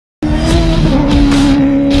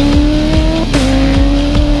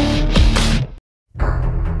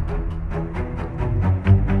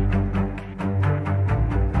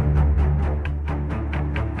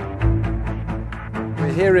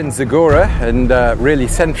Zagora in really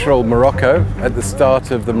central Morocco at the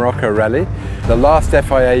start of the Morocco Rally. The last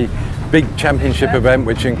FIA big championship event,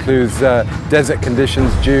 which includes desert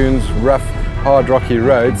conditions, dunes, rough, hard rocky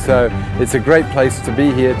roads. So it's a great place to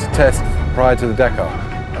be here to test prior to the Dakar.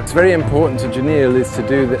 What's very important to Giniel is to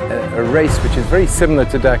do a race which is very similar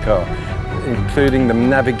to Dakar, including the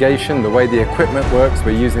navigation, the way the equipment works.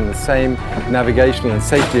 We're using the same navigational and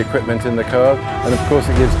safety equipment in the car, and of course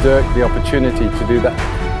it gives Dirk the opportunity to do that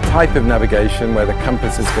type of navigation where the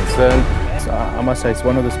compass is concerned. So I must say it's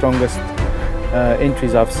one of the strongest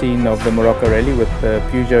entries I've seen of the Morocco Rally, with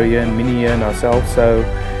Peugeot here and Mini here and ourselves. So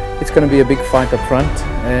it's going to be a big fight up front,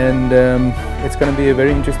 and it's going to be a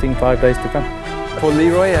very interesting 5 days to come. For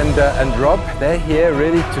Leeroy and Rob, they're here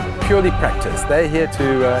really to purely practice. They're here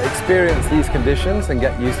to experience these conditions and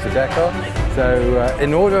get used to Dakar. So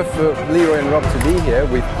in order for Leeroy and Rob to be here,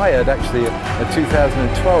 we've hired actually a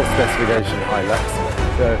 2012 specification Hilux.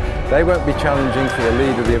 So they won't be challenging for the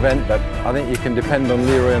lead of the event, but I think you can depend on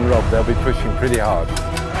Leeroy and Rob. They'll be pushing pretty hard.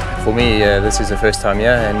 For me, this is the first time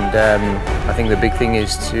here, and I think the big thing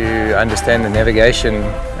is to understand the navigation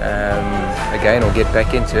again, or get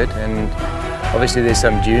back into it. And obviously there's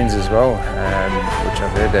some dunes as well, which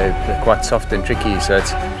I've heard they're quite soft and tricky, so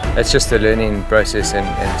it's just a learning process and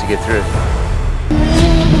to get through it.